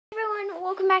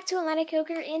welcome back to Atlantic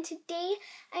Yogurt, and today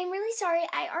I'm really sorry.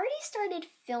 I already started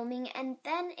filming and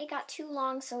then it got too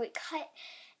long, so it cut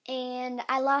and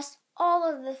I lost all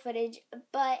of the footage,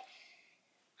 but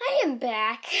I am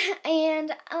back,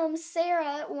 and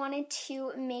Sarah wanted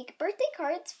to make birthday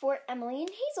cards for Emily and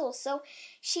Hazel, so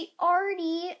she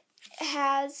already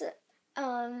has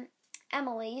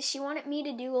Emily. She wanted me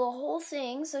to do the whole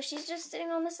thing, so she's just sitting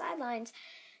on the sidelines.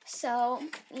 So,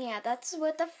 yeah, that's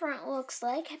what the front looks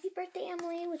like. Happy birthday,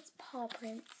 Emily, with paw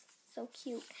prints. So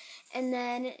cute. And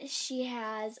then she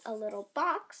has a little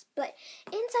box, but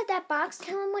inside that box,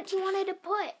 tell them what you wanted to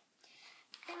put.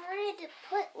 I wanted to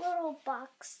put little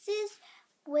boxes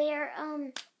where,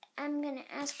 I'm going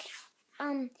to ask,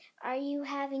 are you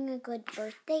having a good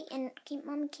birthday? And,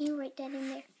 Mom, can you write that in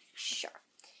there? Sure.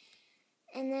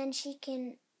 And then she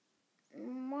can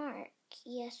mark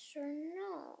yes or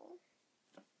no.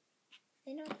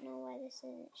 I don't know why this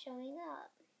isn't showing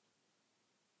up.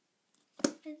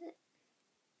 Is it?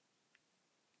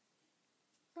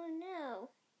 Oh no.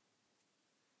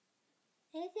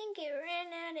 I think it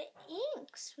ran out of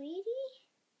ink, sweetie.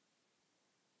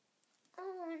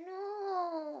 Oh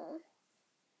no.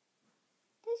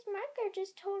 This marker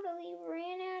just totally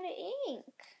ran out of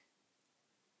ink.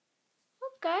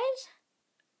 Look, guys.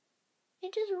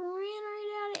 It just ran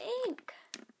right out of ink.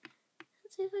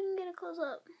 Let's see if I can get a close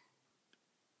up.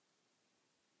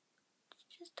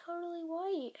 It's just totally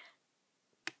white.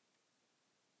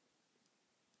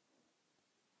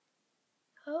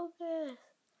 Focus.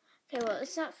 Okay, well,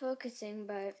 it's not focusing,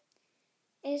 but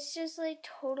it's just like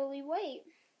totally white.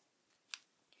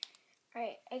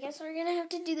 Alright, I guess we're gonna have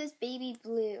to do this baby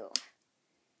blue.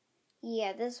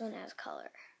 Yeah, this one has color.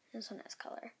 This one has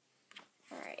color.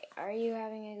 Alright, are you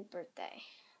having a good birthday?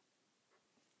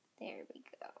 There we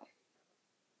go.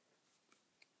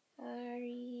 Are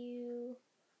you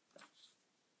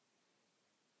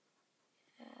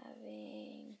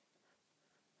having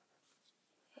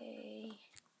a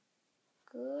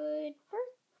good birthday?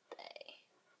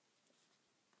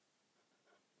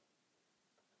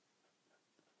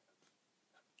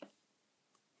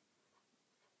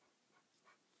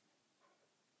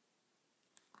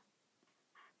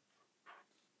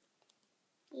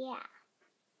 Yeah.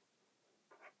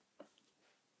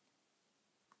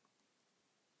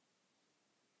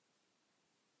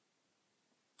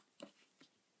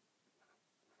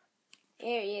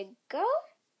 There you go.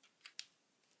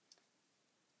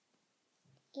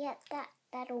 Yeah,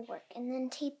 that'll work. And then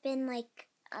tape in like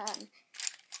a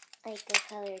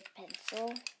colored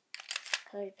pencil.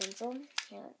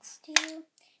 Here, let's do you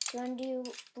want to do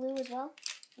blue as well?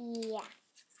 Yeah.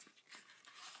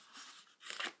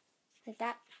 Like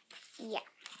that? Yeah.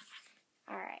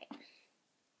 Alright. Do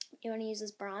you want to use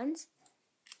this bronze?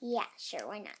 Yeah, sure,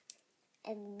 why not?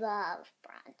 I love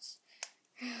bronze.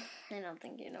 I don't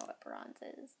think you know what bronze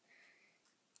is.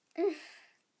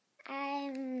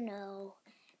 No,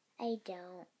 I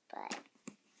don't, but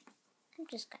I'm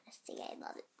just gonna say I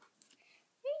love it.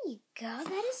 There you go.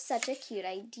 That is such a cute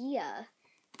idea.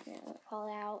 And it won't fall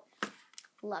out.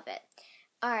 Love it.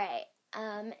 Alright,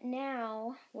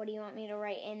 now, what do you want me to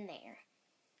write in there?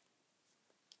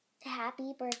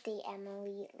 Happy birthday,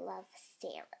 Emily. Love,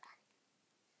 Sarah.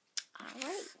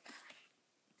 Alright.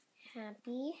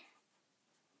 Happy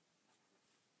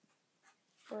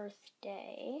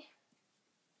birthday,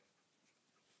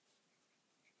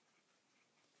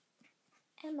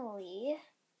 Emily.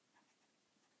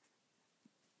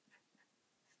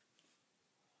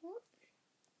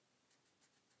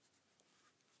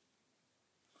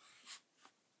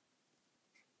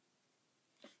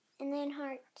 And then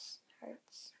hearts. Okay.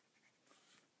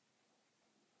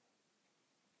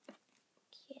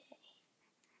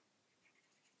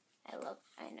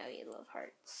 I know you love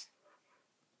hearts.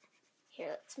 Here,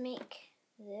 let's make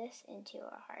this into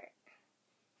a heart.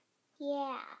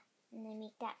 Yeah. And then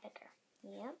make that bigger.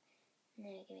 Yep. And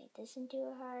then I can make this into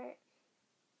a heart.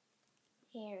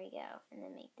 Here we go. And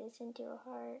then make this into a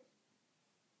heart.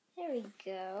 There we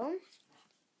go.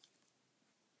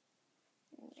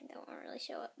 That won't really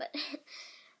show up, but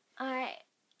alright.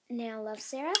 Now, love,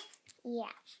 Sarah? Yeah.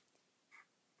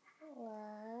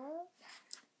 Love.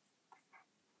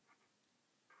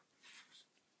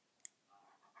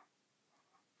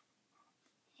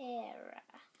 Sarah.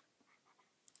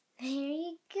 There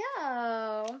you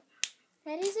go.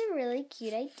 That is a really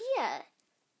cute idea.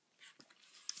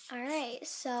 Alright,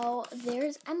 so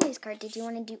there's Emily's card. Did you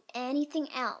want to do anything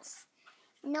else?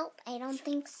 Nope, I don't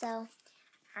think so.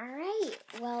 Alright,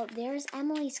 well, there's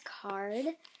Emily's card.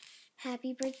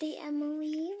 Happy birthday,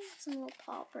 Emily. Some little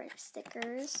paw print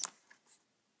stickers.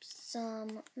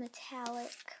 Some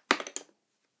metallic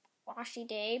washi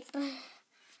tape.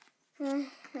 Here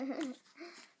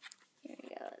we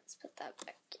go. Let's put that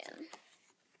back in.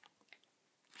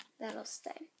 That'll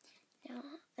stay. Now,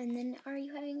 and then, are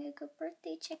you having a good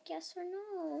birthday? Check yes or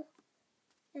no.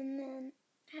 And then,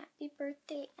 happy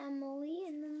birthday, Emily,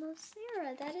 and then love,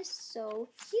 Sarah. That is so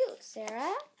cute,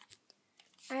 Sarah.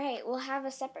 Alright, we'll have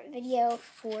a separate video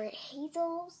for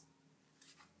Hazel's.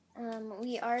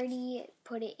 We already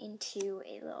put it into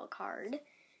a little card.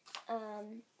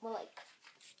 Well, like,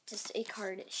 just a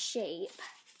card shape.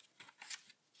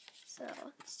 So,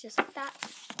 it's just like that.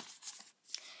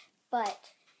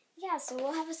 But, yeah, so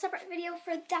we'll have a separate video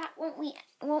for that,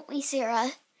 won't we,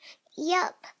 Sarah?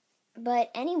 Yep.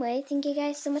 But anyway, thank you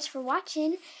guys so much for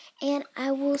watching, and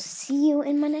I will see you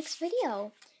in my next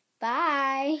video.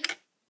 Bye!